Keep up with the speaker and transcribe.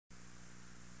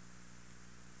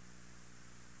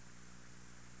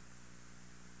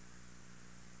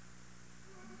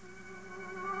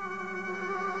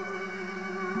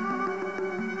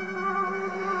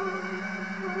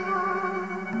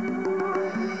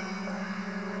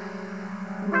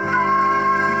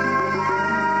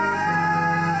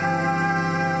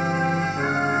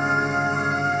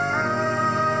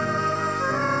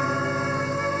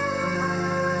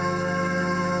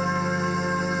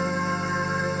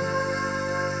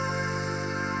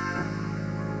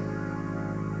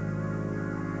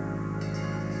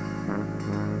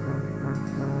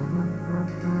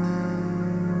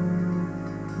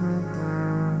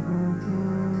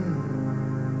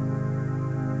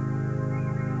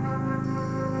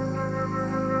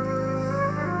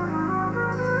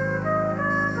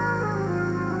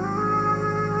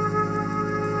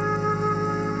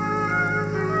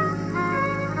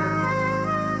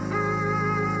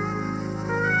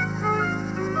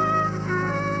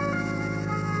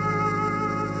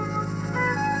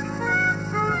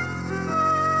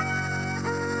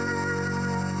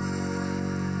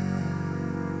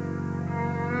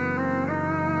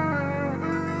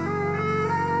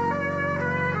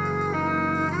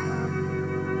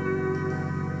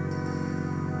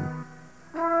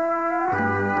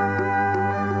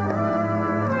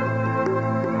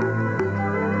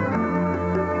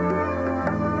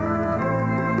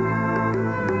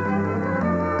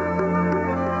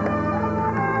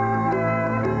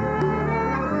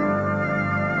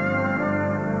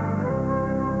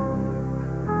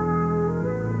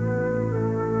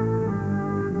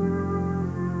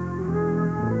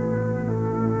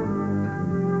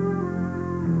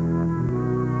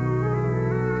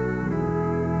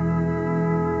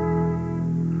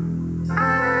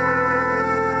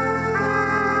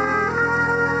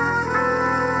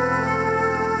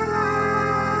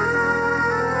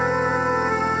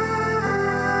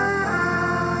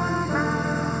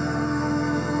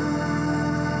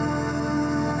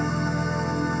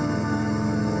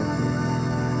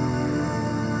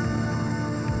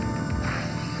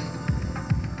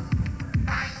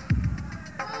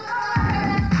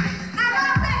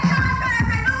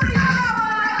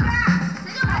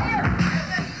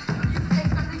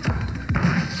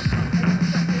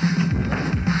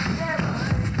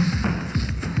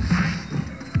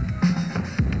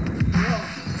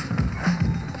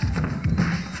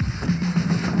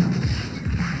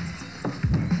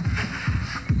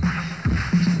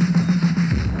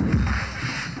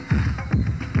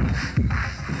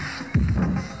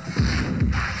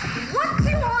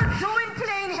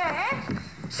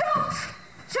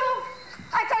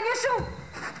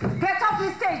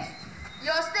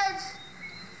stage.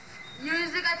 You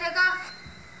is the caretaker.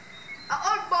 An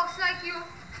old box like you.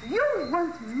 You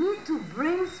want me to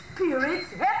bring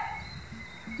spirits here?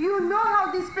 You know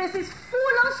how this place is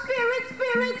full of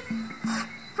spirits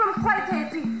from quite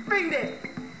Haiti. Bring them.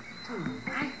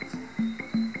 Tonight,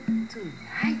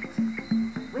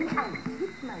 when I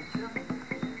hit my drum,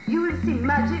 you will see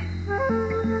magic.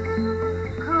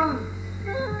 Come.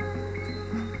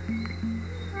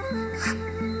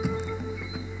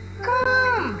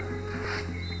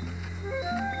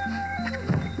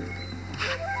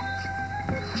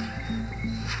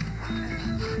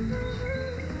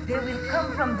 They will come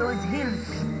from those hills.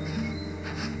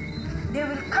 They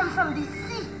will come from the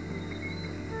sea.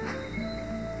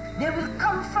 They will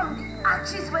come from the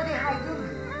arches where they hide in.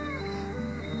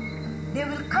 They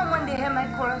will come when they hear my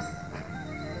chorus.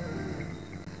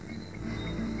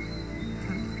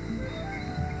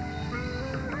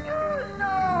 You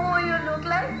know who you look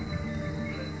like?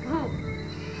 Who?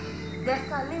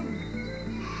 Desalim.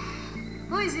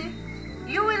 Who is he?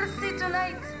 You will see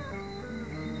tonight.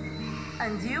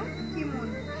 And you? Kimun.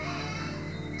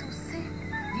 To say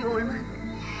the old man.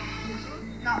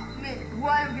 Now, me, who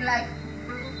I be like?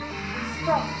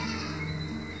 Stop.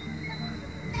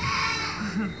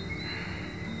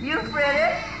 You afraid,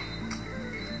 eh?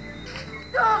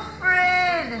 Don't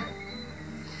afraid.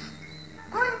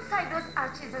 Go inside those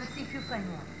arches and see if you find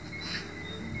one.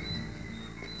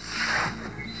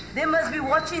 They must be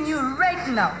watching you right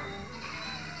now.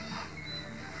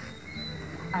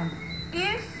 And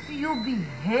if you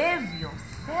behave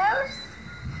yourselves,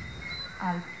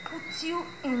 I'll put you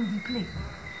in the play.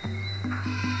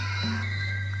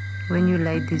 When you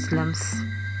light these lamps,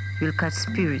 you'll catch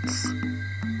spirits.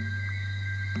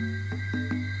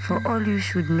 For all you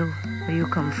should know where you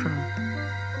come from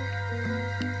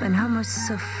and how much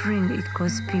suffering it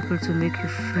costs people to make you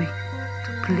free,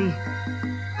 to play,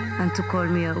 and to call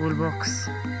me a old box.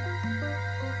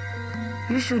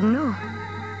 You should know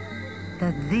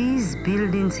that these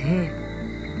buildings here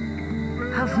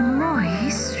have more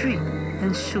history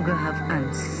than sugar have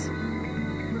ants.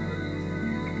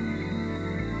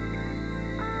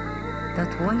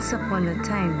 That once upon a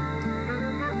time,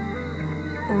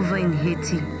 over in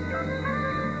Haiti,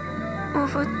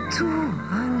 over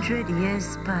 200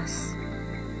 years past,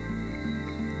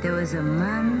 there was a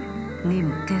man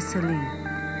named Thessaly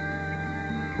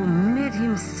who made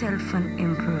himself an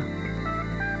emperor.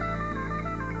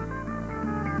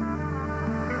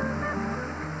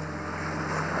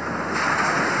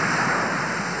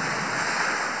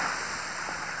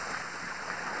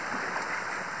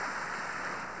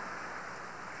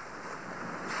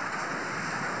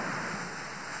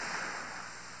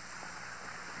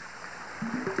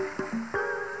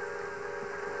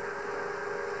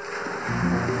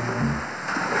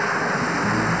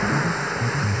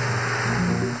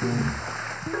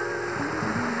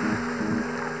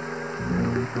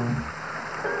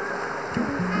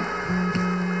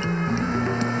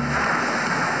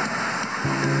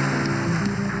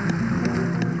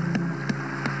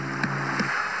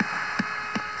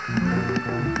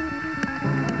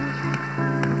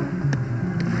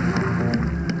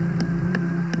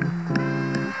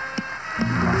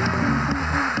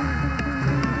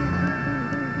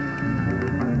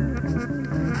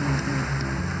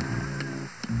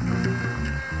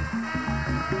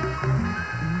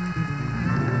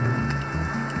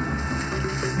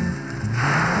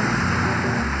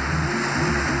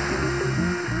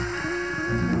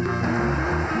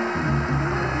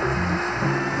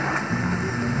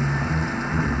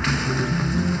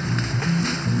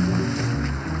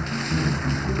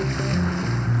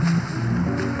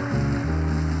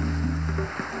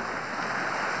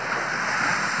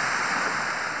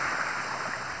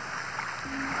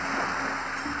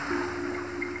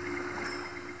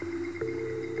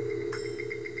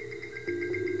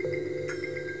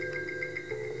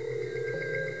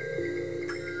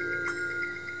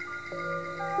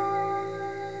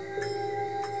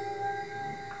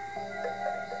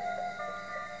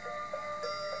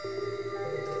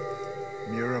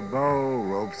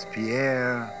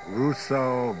 Robespierre,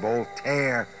 Rousseau,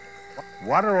 Voltaire.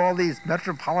 What are all these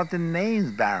metropolitan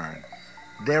names, Baron?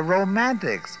 They're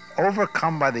romantics,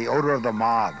 overcome by the odor of the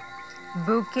mob.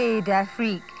 Bouquet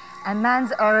d'Afrique. A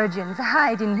man's origins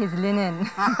hide in his linen.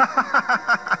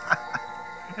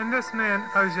 And this man,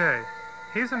 Auger,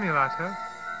 he's a mulatto.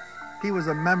 He was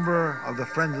a member of the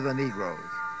Friends of the Negroes.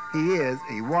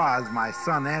 He was my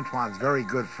son Antoine's very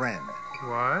good friend.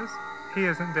 Was? He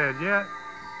isn't dead yet.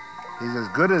 He's as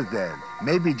good as dead,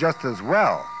 maybe just as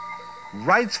well.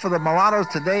 Rights for the mulattoes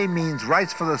today means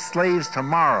rights for the slaves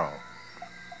tomorrow.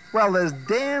 Well, there's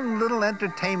damn little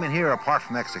entertainment here apart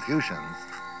from executions.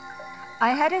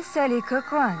 I had a surly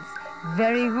cook once.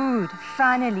 Very rude.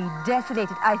 Finally,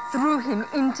 desolated, I threw him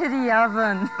into the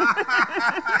oven.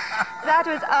 That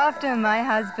was after my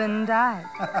husband died.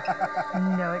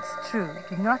 No, it's true.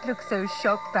 Do not look so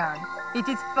shock-bound. It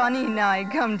is funny now I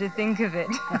come to think of it.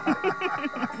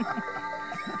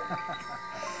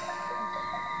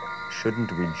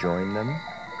 Shouldn't we join them?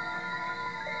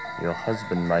 Your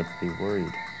husband might be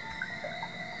worried.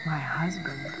 My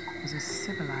husband is a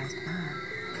civilized man.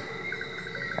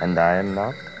 And I am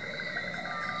not?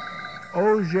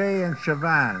 Auger and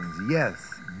Chavans,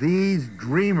 yes, these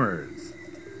dreamers.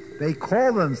 They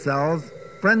call themselves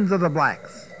Friends of the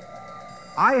Blacks.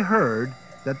 I heard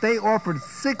that they offered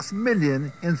 $6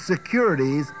 million in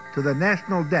securities to the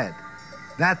national debt.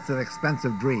 That's an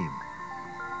expensive dream.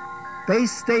 They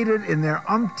stated in their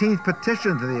umpteenth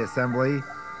petition to the Assembly,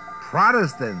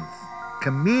 Protestants,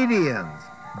 comedians,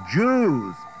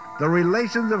 Jews, the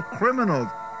relations of criminals,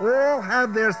 all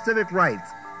have their civic rights,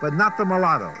 but not the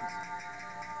mulattoes.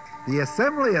 The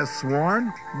Assembly has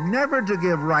sworn never to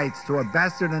give rights to a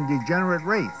bastard and degenerate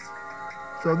race.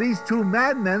 So these two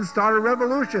madmen start a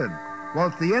revolution. Well,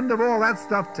 it's the end of all that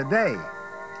stuff today.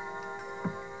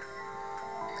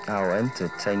 Our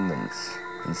entertainments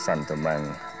in Saint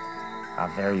Domingue are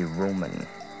very Roman.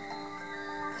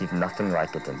 You've nothing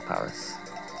like it in Paris,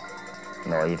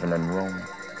 nor even in Rome,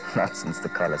 not since the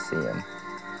Colosseum,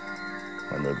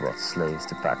 when they brought slaves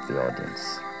to pack the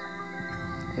audience.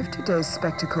 If today's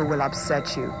spectacle will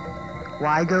upset you,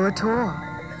 why go at all?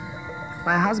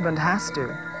 My husband has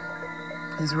to.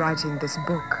 He's writing this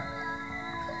book.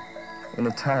 In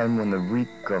a time when the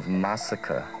reek of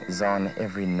massacre is on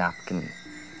every napkin,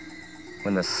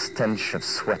 when the stench of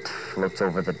sweat floats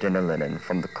over the dinner linen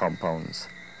from the compounds,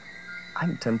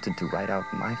 I'm tempted to write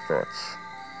out my thoughts.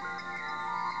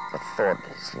 But thought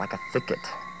is like a thicket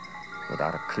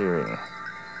without a clearing.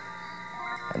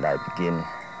 And I begin.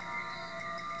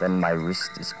 Then my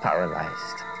wrist is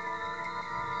paralyzed.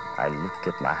 I look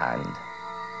at my hand,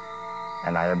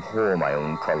 and I abhor my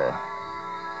own color.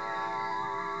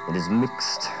 It is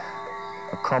mixed,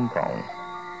 a compound,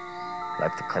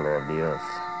 like the color of the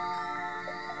earth.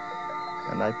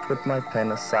 And I put my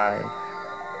pen aside,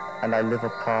 and I live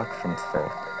apart from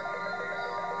thought.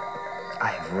 I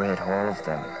have read all of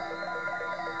them.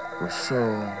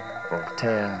 Rousseau,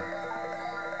 Voltaire.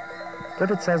 But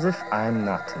it's as if I'm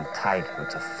not entitled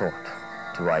to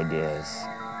thought, to ideas.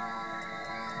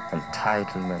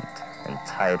 Entitlement,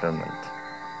 entitlement.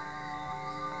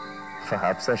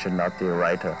 Perhaps I should not be a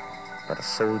writer, but a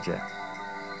soldier.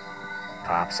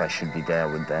 Perhaps I should be there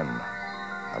with them,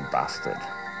 a bastard.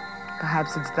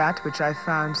 Perhaps it's that which I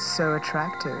found so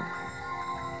attractive.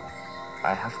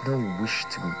 I have no wish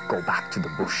to go back to the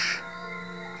bush.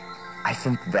 I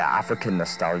think their African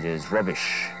nostalgia is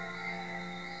rubbish.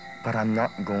 But I'm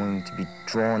not going to be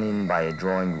drawn in by a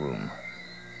drawing room.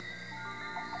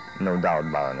 No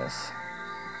doubt, Baroness.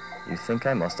 You think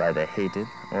I must either hate it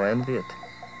or envy it,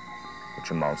 which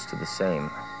amounts to the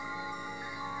same.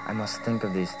 I must think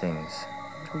of these things.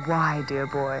 Why, dear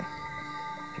boy?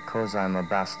 Because I'm a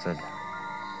bastard,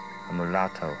 a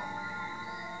mulatto,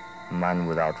 a man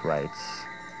without rights.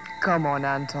 Come on,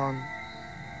 Anton.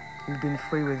 You've been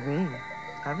free with me,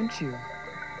 haven't you?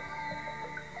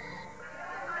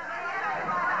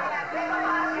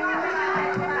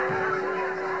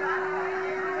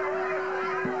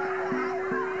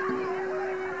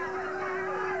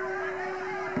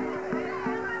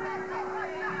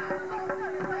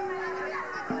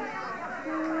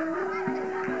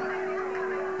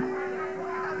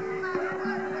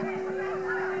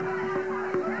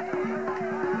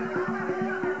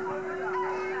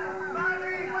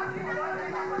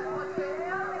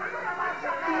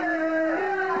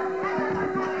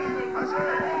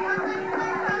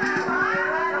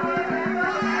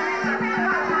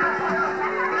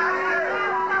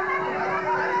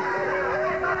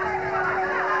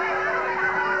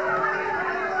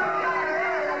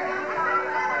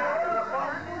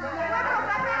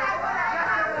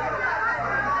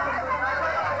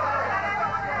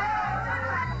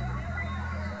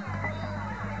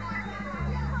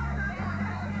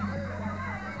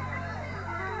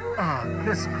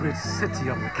 This great city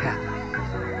of the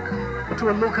Cap.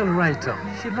 To a local writer,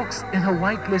 she looks in her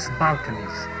white lace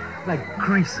balconies like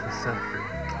Greece herself.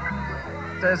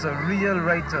 There's a real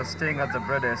writer staying at the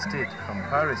Bread Estate from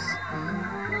Paris.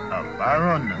 A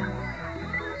baron.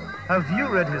 Have you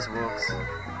read his works?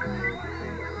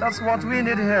 That's what we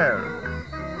need here.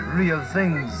 Real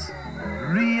things.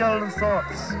 Real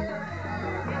thoughts.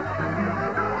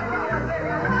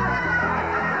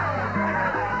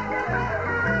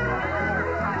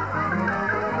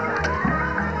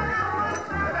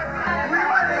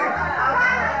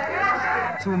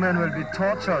 2 men will be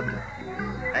tortured.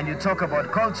 And you talk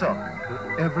about culture.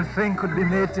 Everything could be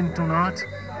made into an art.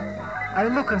 I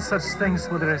look on such things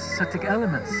for their aesthetic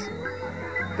elements.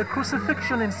 The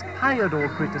crucifixion inspired all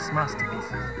greatest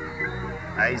masterpieces.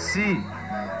 I see.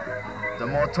 The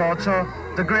more torture,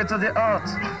 the greater the art.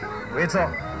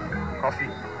 Waiter, coffee.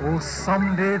 Oh,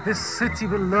 someday this city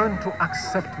will learn to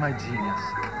accept my genius.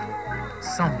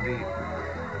 Someday.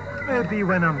 Maybe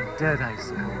when I'm dead, I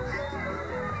suppose.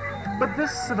 But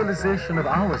this civilization of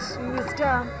ours...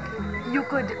 Mister, you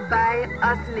could buy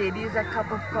us ladies a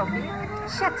cup of coffee?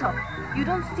 Shut up. You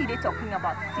don't see they talking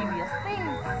about serious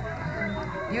things.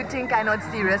 You think I'm not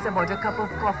serious about a cup of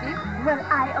coffee? Well,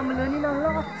 I am learning a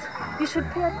lot. You should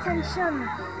pay attention.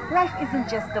 Life isn't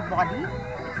just the body,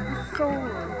 it's the soul,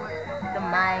 the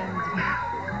mind.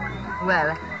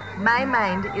 Well, my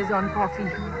mind is on coffee.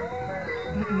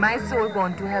 My soul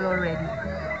gone to hell already.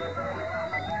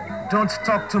 Don't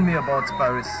talk to me about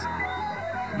Paris.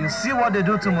 You see what they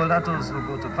do to mulattoes who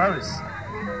go to Paris.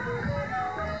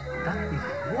 That is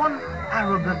one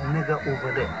arrogant nigger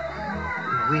over there.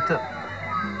 The waiter.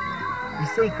 He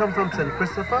say he come from St.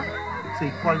 Christopher, so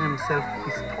he call himself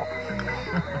Christophe.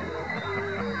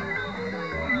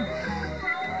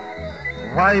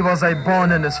 Why was I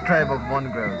born in this tribe of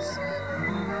mongrels?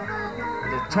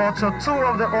 They torture 2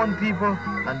 of their own people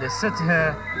and they sit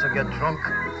here to get drunk.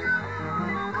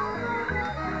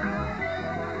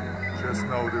 Just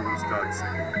now they will start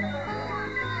singing.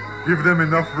 Give them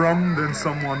enough rum, then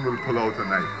someone will pull out a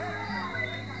knife.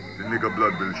 The nigger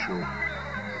blood will show.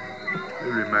 They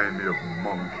remind me of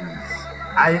monkeys.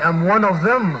 I am one of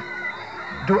them.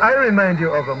 Do I remind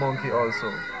you of a monkey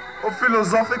also? A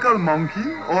philosophical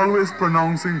monkey, always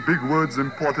pronouncing big words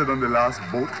imported on the last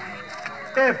boat.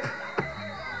 Ape!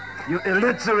 You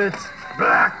illiterate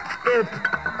black ape!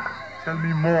 Tell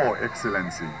me more,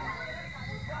 Excellency.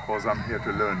 Because I'm here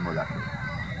to learn mulatto.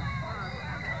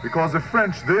 Because the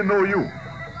French, they know you.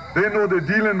 They know they're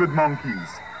dealing with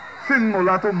monkeys. Thin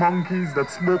mulatto monkeys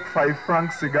that smoke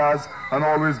 5-franc cigars and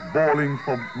always bawling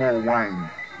for more wine.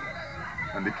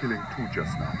 And they're killing 2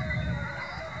 just now.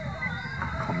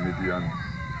 Comedian.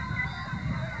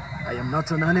 I am not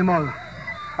an animal.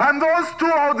 And those 2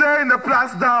 out there in the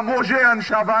Place d'Armes, and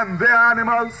Chavannes, they're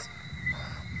animals.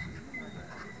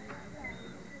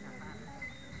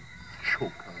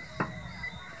 Chokers.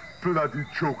 Bloody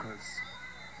chokers.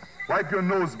 Wipe your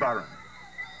nose, Baron.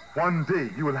 One day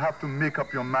you will have to make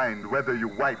up your mind whether you're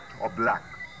white or black.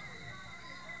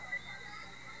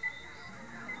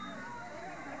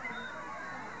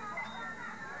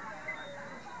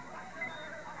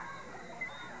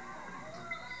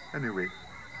 Anyway,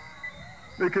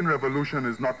 making revolution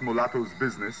is not mulatto's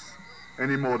business,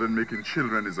 any more than making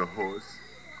children is a horse.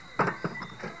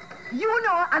 You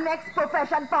know an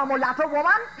ex-profession for mulatto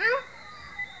woman?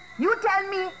 You tell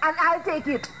me and I'll take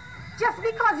it. Just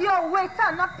because you're a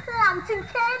waiter, not planting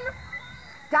cane?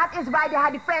 That is why they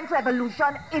had the French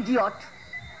Revolution, idiot.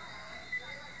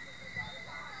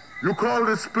 You call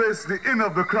this place the Inn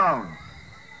of the Crown,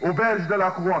 Auberge de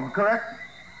la Couronne, correct?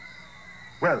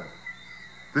 Well,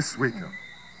 this waiter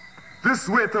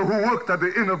who worked at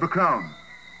the Inn of the Crown,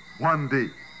 one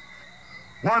day,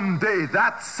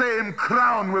 that same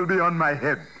crown will be on my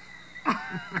head.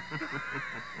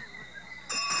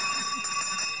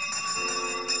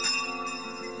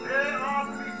 They are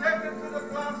to be taken to the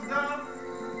Place d'Armes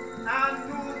and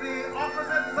to the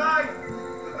opposite side,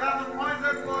 to that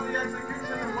appointed for the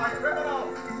execution of my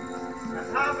criminals, and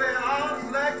have their arms,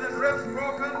 legs, and ribs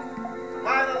broken,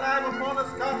 lie alive upon a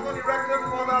scaffold erected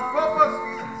for that purpose,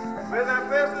 with their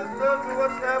faces turned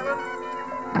towards heaven,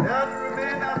 there to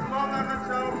remain as long as it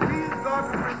shall please God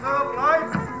to preserve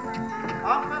life.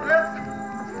 After this,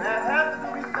 their heads to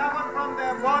be severed from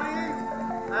their bodies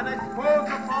and exposed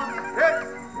upon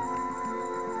spits.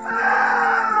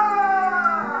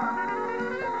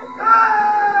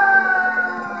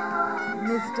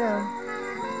 Mister,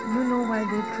 you know why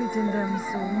they're treating them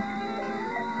so?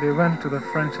 They went to the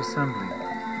French Assembly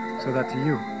so that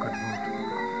you could vote.